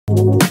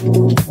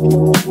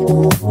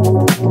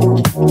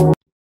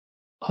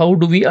How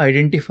do we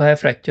identify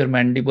fracture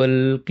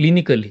mandible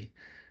clinically?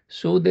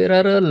 So there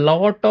are a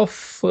lot of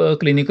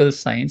clinical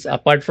signs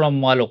apart from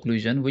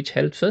malocclusion, which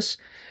helps us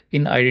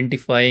in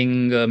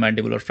identifying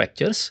mandibular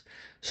fractures.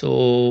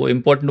 So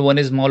important one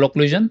is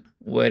malocclusion,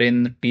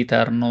 wherein teeth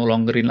are no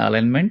longer in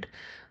alignment.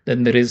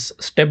 Then there is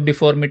step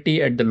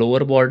deformity at the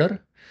lower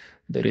border.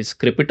 There is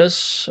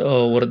crepitus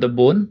over the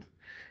bone.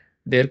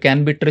 There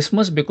can be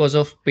trismus because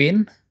of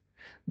pain.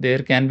 There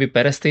can be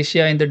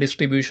paresthesia in the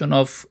distribution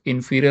of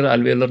inferior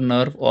alveolar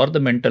nerve or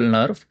the mental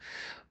nerve.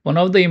 One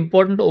of the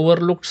important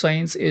overlooked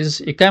signs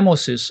is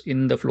ecchymosis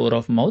in the floor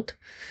of mouth.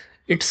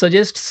 It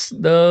suggests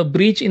the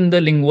breach in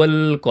the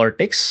lingual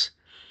cortex.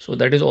 So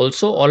that is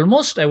also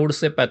almost, I would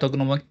say,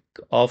 pathognomic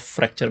of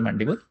fracture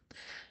mandible.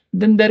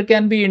 Then there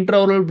can be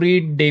intraoral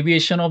breed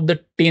deviation of the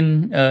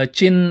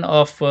chin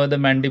of the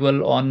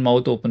mandible on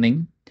mouth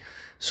opening.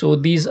 So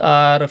these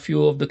are a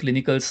few of the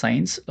clinical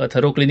signs. A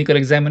thorough clinical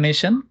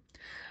examination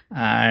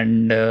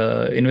and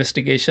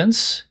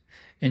investigations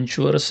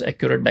ensures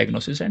accurate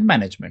diagnosis and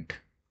management.